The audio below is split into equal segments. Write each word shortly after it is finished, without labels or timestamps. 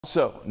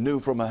So,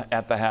 new from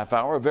at the half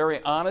hour, a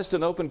very honest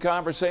and open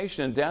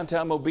conversation in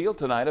downtown Mobile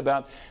tonight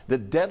about the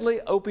deadly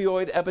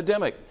opioid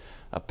epidemic.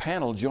 A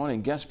panel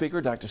joining guest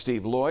speaker Dr.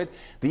 Steve Lloyd,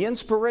 the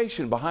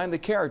inspiration behind the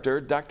character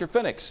Dr.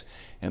 Phoenix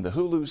in the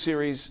Hulu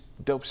series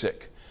Dope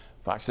Sick.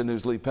 Fox 10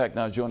 News' Lee Peck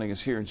now joining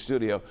us here in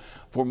studio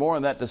for more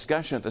on that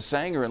discussion at the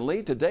Sanger. And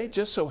Lee, today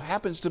just so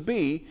happens to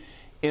be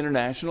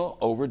International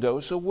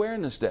Overdose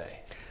Awareness Day.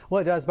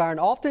 Well, it does, Byron.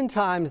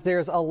 Oftentimes,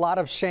 there's a lot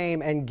of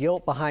shame and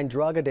guilt behind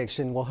drug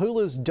addiction. Well,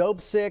 Hulu's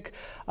Dope Sick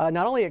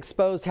not only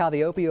exposed how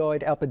the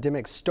opioid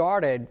epidemic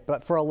started,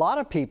 but for a lot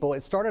of people,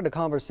 it started a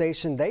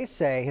conversation they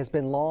say has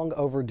been long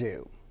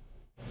overdue.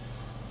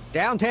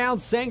 Downtown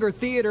Sanger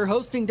Theater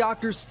hosting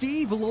Dr.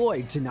 Steve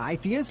Lloyd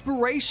tonight, the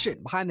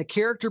inspiration behind the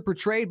character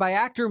portrayed by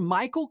actor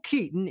Michael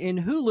Keaton in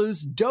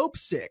Hulu's Dope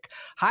Sick,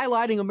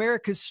 highlighting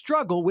America's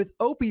struggle with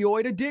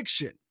opioid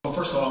addiction. Well,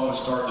 first of all, I want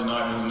to start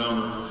tonight with a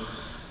number.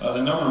 The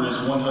number is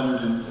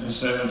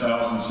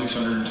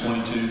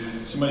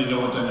 107,622. Somebody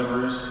know what that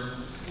number is?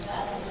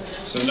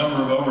 It's the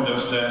number of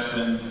overdose deaths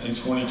in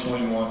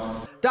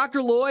 2021.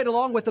 Dr. Lloyd,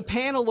 along with a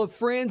panel of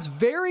friends,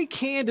 very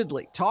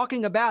candidly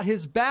talking about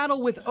his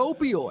battle with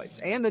opioids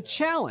and the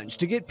challenge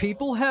to get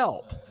people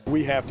help.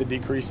 We have to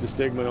decrease the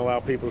stigma and allow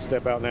people to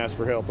step out and ask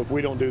for help. If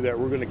we don't do that,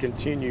 we're going to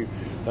continue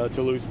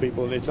to lose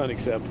people, and it's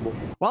unacceptable.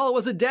 While it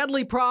was a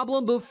deadly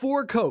problem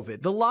before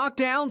COVID, the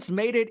lockdowns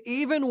made it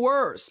even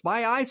worse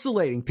by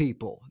isolating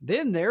people.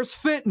 Then there's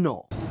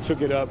fentanyl.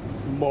 Took it up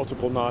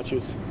multiple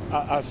notches.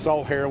 I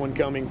saw heroin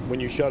coming when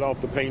you shut off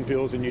the pain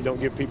pills and you don't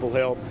give people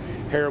help.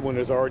 Heroin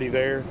is already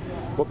there.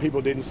 What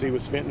people didn't see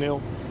was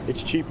fentanyl.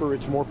 It's cheaper,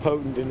 it's more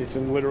potent, and it's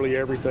in literally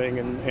everything.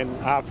 And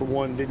I, for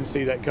one, didn't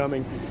see that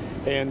coming.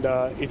 And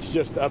it's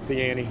just up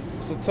the ante.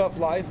 It's a tough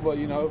life, but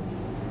you know,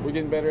 we're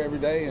getting better every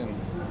day, and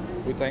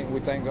we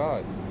thank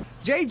God.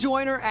 Jay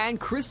Joyner and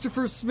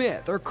Christopher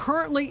Smith are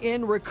currently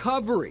in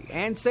recovery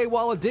and say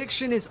while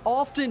addiction is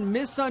often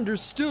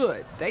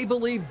misunderstood, they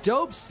believe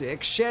Dope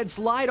Sick sheds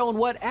light on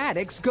what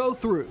addicts go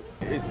through.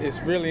 It's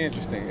really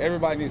interesting.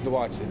 Everybody needs to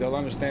watch it. They'll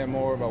understand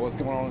more about what's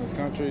going on in this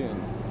country,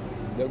 and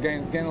they'll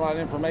gain a lot of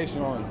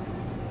information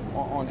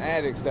on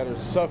addicts that are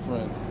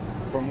suffering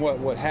from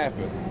what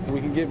happened. We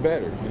can get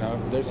better, you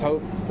know. There's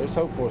hope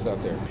for us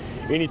out there.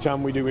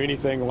 Anytime we do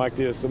anything like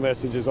this, the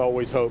message is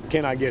always hope.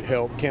 Can I get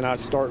help? Can I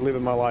start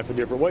living my life a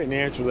different way? And the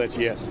answer to that's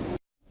yes.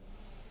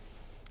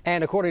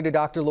 And according to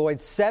Dr. Lloyd,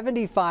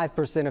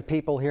 75% of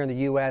people here in the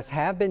U.S.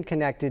 have been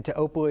connected to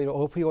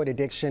opioid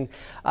addiction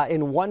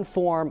in one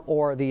form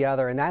or the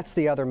other. And that's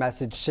the other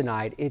message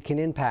tonight. It can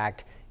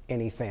impact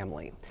any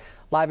family.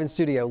 Live in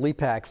studio, Lee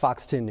Peck,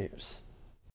 Fox 10 News.